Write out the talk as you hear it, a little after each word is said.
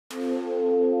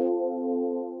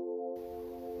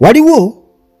waliwo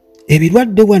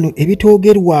ebirwadde wano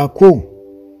ebitoogerwako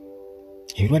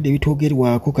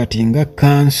kati nga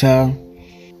kansa,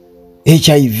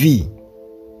 HIV,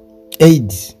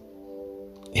 AIDS.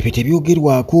 Ebyo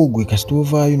tebyogerwako gwe kasita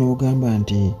ovaayo n'ogamba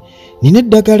nti nina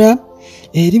eddagala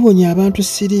eriwonya abantu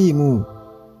siriimu.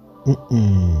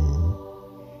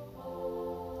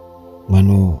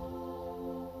 Wano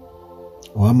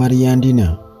owa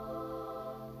Mariandina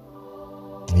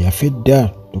yafa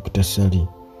edda Dr. Sali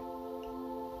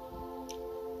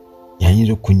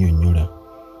yayinza okunyonnyola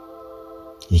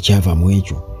ekyava mu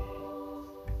ekyo.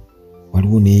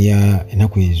 Waliwo neya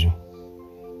ennaku ezo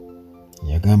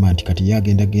yagamba nti kati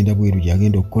yagenda bweru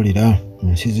gyagenda okukolera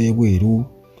mu nsi z'ebweru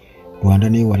Rwanda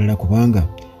n'ewalala kubanga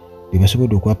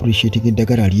bebasobodde okuappreciatinga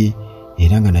eddagala lye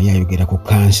era nga naye ayogera ku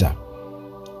kansa.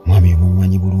 Mwami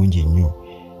omumanyi bulungi ennyo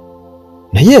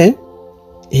naye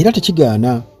era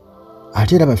tekigaana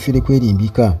ate era baffere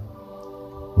kwerimbika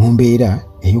mu mbeera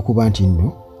ey'okuba nti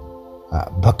nno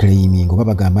baklaiming oba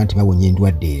bagamba nti bawonya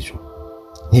endwadde ezo.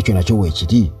 N'ekyo nakyo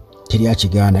weekiri teri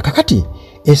akigaana. Kakati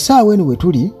essaawa eno we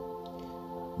tuli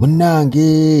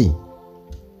munnange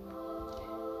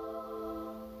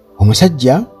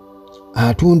omusajja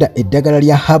atunda eddagala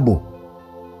lya habo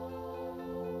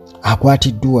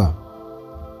akwatiddwa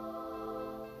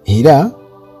era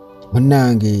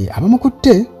munnange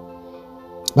abamukutte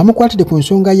bamukwatidde ku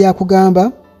nsonga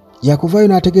yakugamba yakuvaayo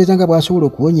n'ategeeza nga bw'asobola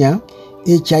okuwonya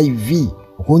HIV,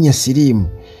 okuwonya siriimu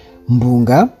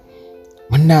mbunga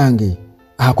munnange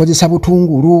akozesa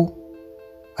butungulu.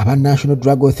 Aba National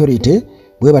Drug Authority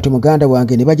bwe bati muganda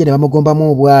wange ne bajja ne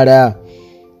bamugombamu obwala.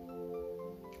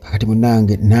 Kakati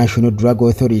munnange National Drug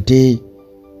Authority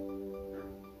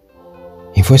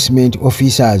enforcement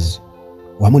officers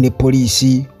wamu ne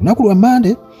poliisi lunaku lwa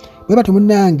Mande bwe bati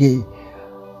munnange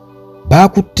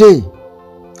bakutte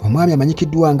omwami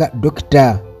amanyikiddwa nga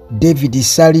Dr. Devid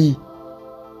Sali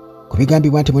ku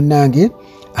bigambibwa nti munnange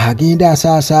agenda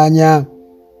asaasaanya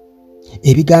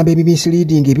ebigambo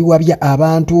ebimisleading ebiwabya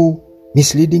abantu,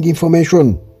 misleading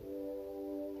information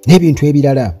n'ebintu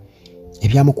ebirala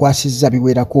ebyamukwasizza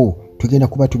biwerako. Tugenda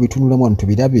kuba tubitunulamu wano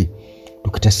tubirabe.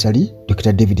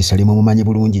 Dr. Devid Sali mumumanyi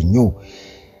bulungi nnyo.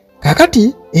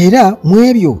 Kakati era mu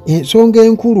ebyo ensonga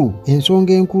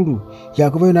enkulu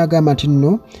yakuvayo n'agamba nti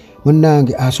nno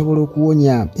munnange asobola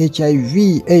okuwonya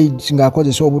HIV, AIDS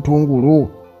ng'akozesa obutungulu.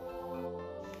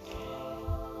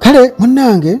 Kale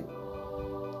munnange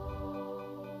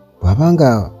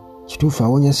bw'abanga kituufu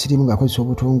awonya siriimu ng'akozesa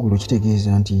obutungulu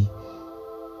kitegeeza nti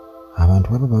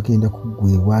abantu baba bagenda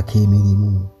kuggweebwako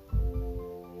emirimu.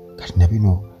 Kati na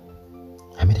bino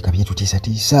Amerika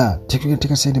byetutiisatiisa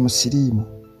teeka sente mu siriimu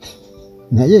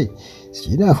naye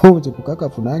sikinaako nze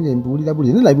kukakafu nange mbiwulira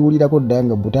buli nena nabiwulirako dda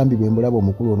nga butambi bwe mbulaba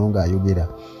omukulu ono ng'ayogera.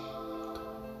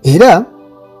 Era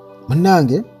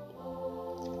munnange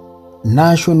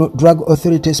National Drug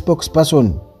Authority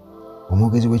spokesperson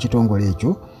omwogezi w'ekitongole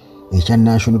ekyo ekya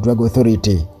National Drug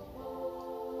Authority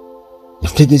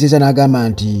yatutegeezeza n'agamba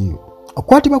nti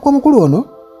okukwatibwa kw'omukulu ono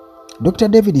Dr.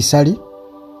 Devid Sali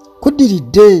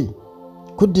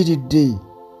kuddiridde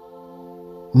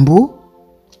mbu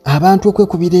abantu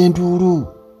okwekubira enduulu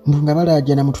mbu nga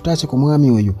balaajana mututaase ku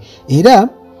mwami oyo era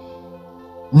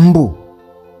mbu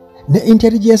ne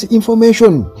intelligence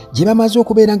information gye bamaze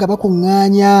okubeera nga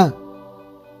bakuŋŋaanya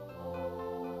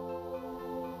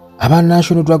aba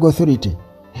National Drug Authority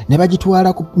ne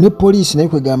bagitwala ne poliisi naye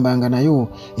kwegambanga nayo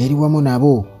eri wamu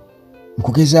nabo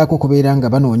nkugezaako okubeera nga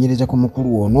banoonyereza ku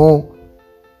mukulu ono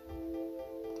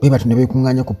be bati ne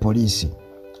beekuŋŋaanya ku poliisi.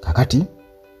 Kakati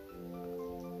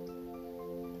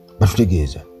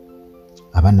batutegeeza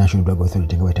aba National Drug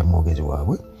Authority nga bayita mwogezi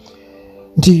waabwe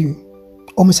nti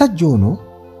omusajja ono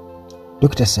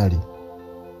Dr. Sali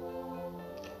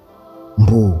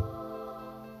mbu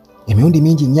emirundi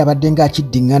mingi nnyo abadde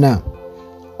ng'akiddiŋŋana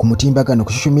ku mutimbagano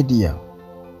ku social media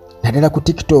naddala ku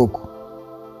TikTok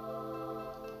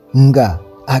nga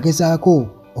agezaako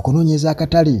okunoonyeza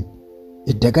akatale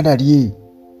eddagala lye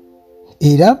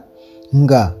era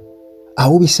nga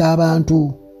awubisa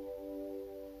abantu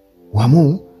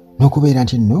wamu n'okubeera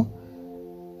nti nno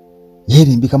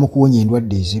yeerimbika mu kuwonya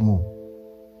endwadde ezimu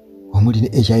omuli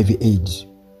ne HIV AIDS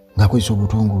ng'akozesa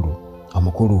obutungulu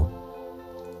omukulu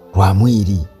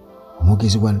Lwamwiri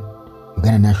omwogezi wa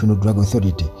Uganda National Drug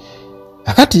Authority.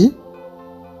 Akati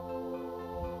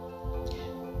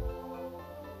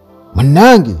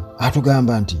munnange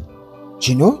atugamba nti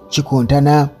kino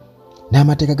kikontana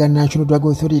n'amateeka ga National Drug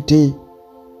Authority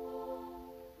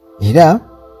era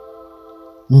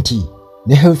nti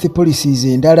ne health policies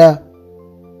endala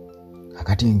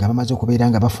kakati nga bamaze okubeera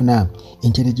nga bafuna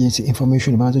intelligence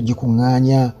information bamaze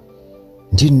ogikuŋŋaanya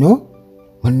nti nno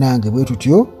munnange bwe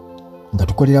tutyo nga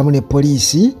tukoleramu ne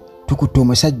poliisi tukutte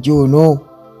omusajja ono.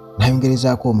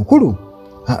 N'ayongerezaako omukulu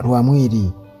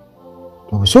Lwamwiri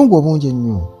obusungu obungi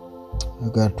ennyo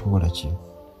agatuwola ki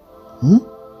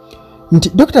nti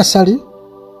Dr. Sali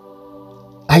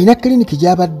alina kiliniki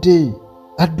gy'abadde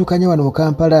addukanya wano mu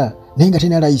Kampala naye nga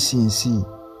tena layisinsi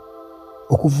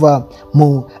okuva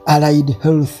mu Allied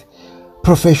Health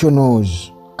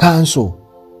Professionals Council.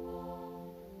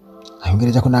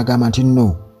 Ayongerezako n'agamba nti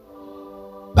nno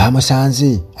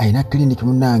bamusanze alina kiliniki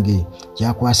munnange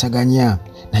gyakwasaganya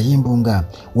naye mbunga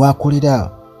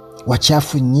wakolera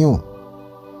wakyafu nnyo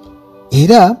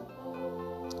era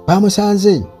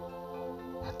bamusanze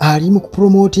ali mu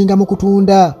kupromotinga mu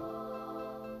kutunda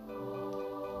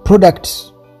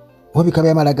products obika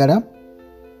by'amalagala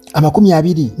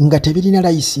 20 nga tebirina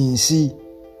layisinsi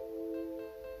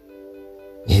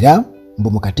era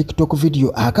mbu mu ka TikTok video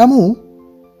akamu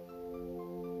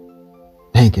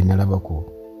naye ke nalabako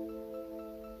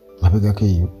mabegako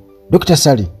eyo Dr.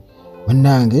 Sali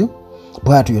munnange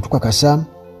bw'atyo yatukakasa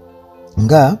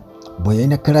nga bwe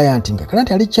yalina client nga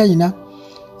client ali China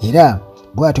era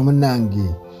bw'atyo munnange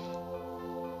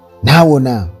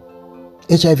n'awona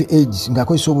HIV AIDS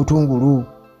ng'akozesa obutungulu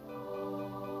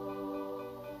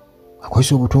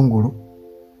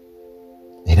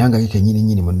era nga ye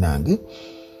kennyini munnange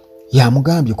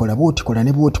yamugambye kola bwoti kola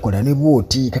ne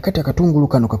bwoti kakati akatungulu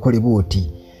kano kakole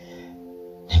bwoti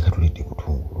naye katulidde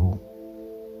butungulu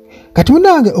kati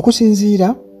munnange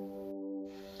okusinziira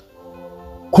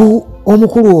ku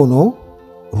omukulu ono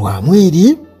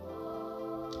Lwamwiri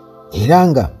era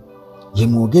nga ye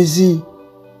mwogezi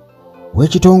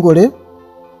w'ekitongole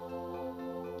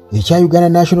ekya Uganda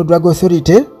National Drug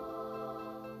Authority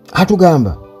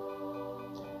atugamba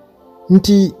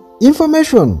nti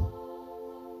information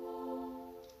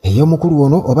ey'omukulu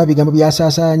ono oba bigambo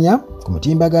byasaasaanya ku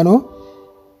mutimbagano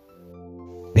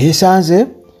beesanze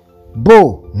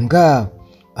bo nga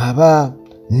aba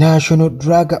National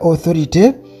Drug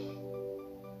Authority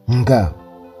nga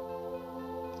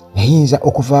eyinza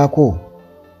okuvaako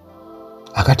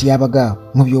akatyabaga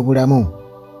mu byobulamu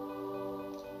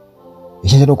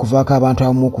ekiyinza n'okuvaako abantu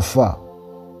abamu okufa.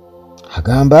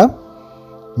 Agamba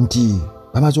nti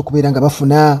bamaze okubeera nga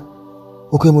bafuna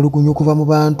okwemulugunya okuva mu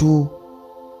bantu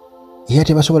era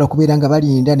tebasobola kubeera nga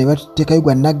balinda ne bateekayo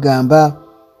gwa naggamba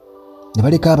ne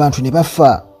baleka abantu ne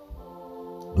bafa.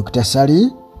 Dr.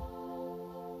 Sali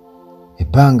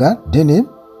ebbanga ddene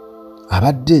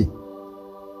abadde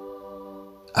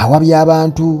awabya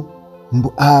abantu mbu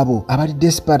abo abali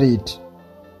desperate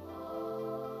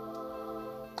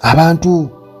abantu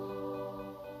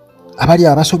abali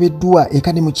abasobeddwa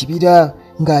eka ne mu kibira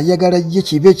ng'ayagala ye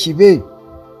kibe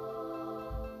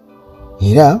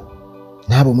era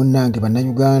n'abo munnange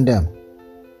bannayuganda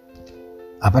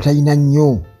abatalina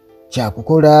nnyo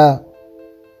kyakukola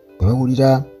bwe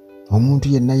bawulira omuntu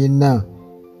yenna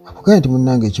akugamba nti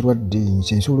munnange ekirwadde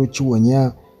nsobola okkiwonya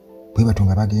bwe batyo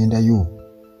nga bagendayo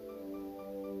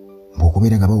mbu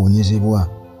okubeera nga bawonyezebwa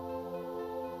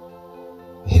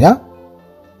era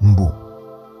mbu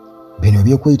bino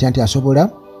ebyokweyita nti asobola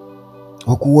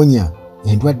okuwonya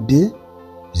endwadde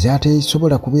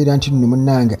zatesobola kubeera nti nno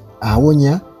munnange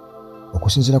awonya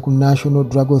okusinziira ku National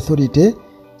Drug Authority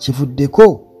kivuddeko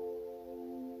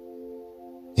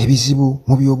ebizibu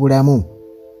mu byobulamu.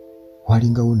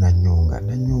 Walingawo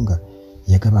Nanyonga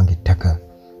yagabanga ettaka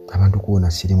abantu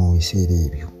kuwona Siriimu mu biseera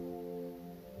ebyo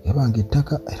yabanga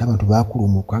ettaka era abantu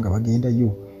bakulumuka nga bagendayo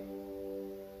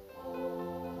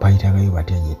bayitangayo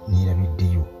batya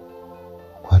neerabiddeyo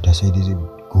okwata saidi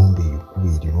z'eggombe eyo kuba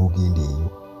eryo n'ogenda eyo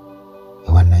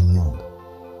ewa Nanyonga.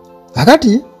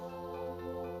 Kakati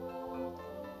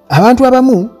abantu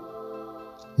abamu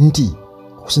nti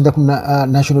okusinza ku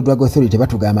National Drug Authority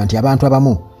batugamba nti abantu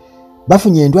abamu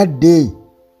bafunye endwadde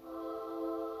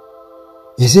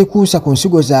ezeekuusa ku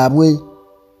nsigo zaabwe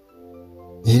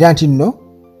era nti nno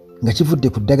nga kivudde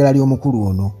ku ddagala ly'omukulu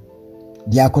ono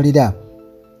lyakolera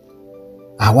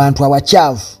awantu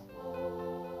awakyavu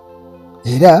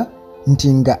era nti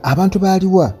nga abantu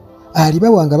baaliwa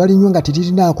alibawa nga balinywa nga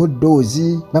teririnaako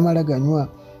ddoozi bamala ganywa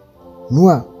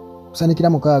nywa kusanikira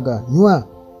mukaaga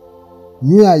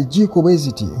nywa ejiiko bwe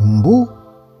ziti mbu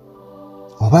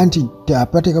oba nti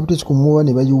apateeka butesi ku muwa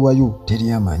ne bayiwayo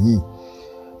teri amanyi.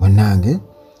 Munnange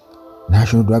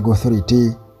National Drug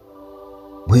Authority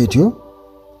bwetyo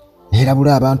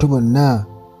neerabula abantu bonna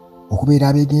okubeera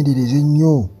abeegendereza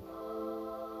ennyo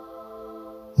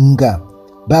nga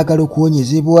baagala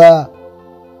okuwonyezebwa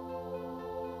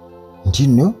nti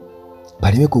nno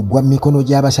baleme kuggwa mu mikono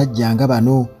gy'abasajja nga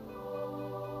bano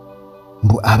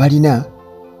mbu abalina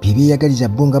bebeeyagaliza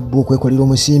bo nga bo okwekolera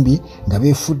omusimbi nga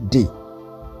beefudde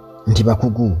nti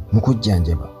bakugu mu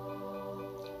kujjanjaba.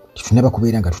 Tetunaba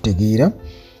kubeera nga tutegeera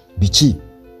biki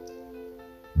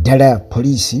ddala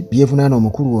poliisi byevunaana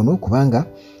omukulu ono, kubanga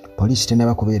poliisi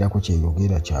tenaba kubeerako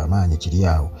kyeyogera kyamaanyi kiri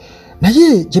awo.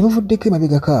 Naye gye bavuddeko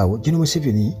emabegako awo, General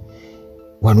Museveni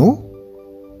wano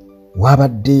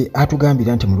wabadde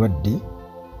atugambira nti mulwadde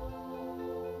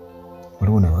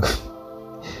waliwo nabaga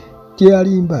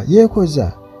tyalimba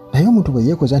yeekoza, naye omuntu bwe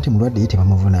yeekoza nti mulwadde ye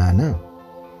tebamuvunaana.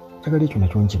 Njagala ekyo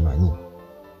nakyo nkimanyi,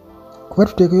 kuba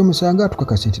tuteekayo omusanga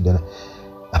tukakasa nti ddala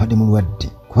abadde mulwadde,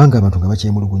 kubanga abantu nga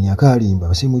bakyemulugunya, akalimba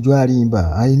basiimujwa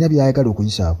alimba alina byayagala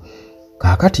okuyisaawo.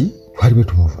 Kaakati twali bwe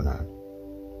tumuvunaana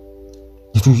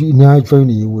nakifayo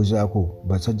ne yeewozaako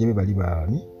basajja be bali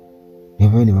baani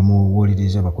nebayo ne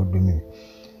bamuwolereza bakoddomi.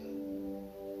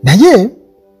 Naye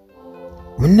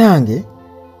munnange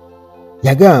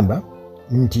yagamba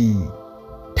nti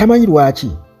tamanyi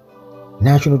lwaki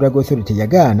National Drug Authority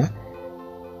yagaana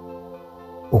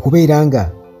okubeera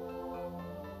nga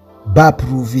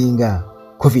baapuruvinga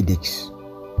Covidex.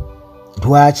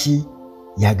 Lwaki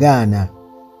yagaana?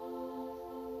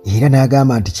 Era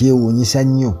n'agamba nti kyewuunyisa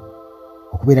nnyo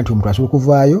okubeera nti omuntu asobola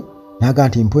okuvaayo n'agamba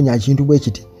nti mponya ekintu bwe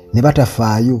kiti ne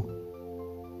batafaayo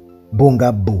bo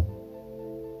nga bo.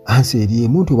 Ansi eri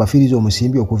omuntu obafiiriza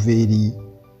omusimbi okuva eri.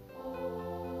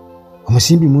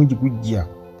 Omusimbi mungi gujja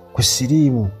ku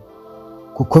Siriimu,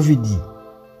 ku Covid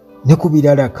ne ku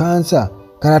birala, kansa.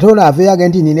 Kanatola aveeyo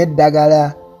agenda nti nina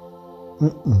eddagala.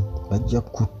 Bajja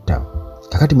kutta.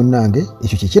 Kakati munnange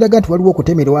ekyo kye kiraga nti waliwo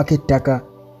okutemerwako ettaka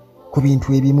ku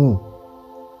bintu ebimu.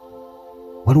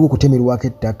 Waliwo okutemerwako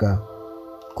ettaka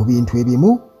ku bintu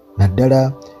ebimu,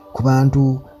 naddala ku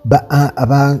bantu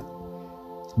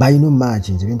balina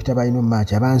omumaaci, nze bempita balina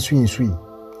omumaaci, abanswinswi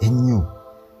ennyo,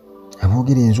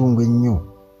 aboogera enzungu ennyo,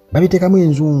 babiteekamu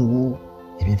enzungu,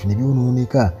 ebintu ne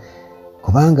byonooneka.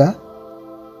 Kubanga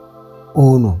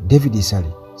ono Devid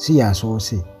Sali si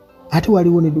yasoose, ate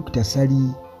waliwo ne Dr.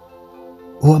 Sali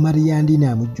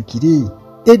owamariyandina amujjukire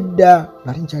edda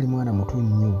nali nkyali mwana muto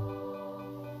nnyo,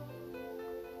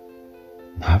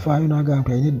 n'afaayo n'agamba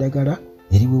nti alina eddagala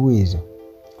eriweweeza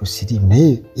ku Siriimu,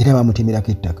 naye era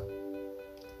bamutemerako ettaka.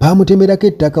 Bamutemerako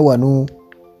ettaka wano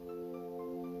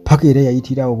paka era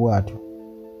yayitirawo bw'atyo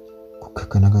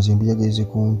kukakkanagaza embuyaga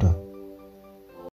ezikunta.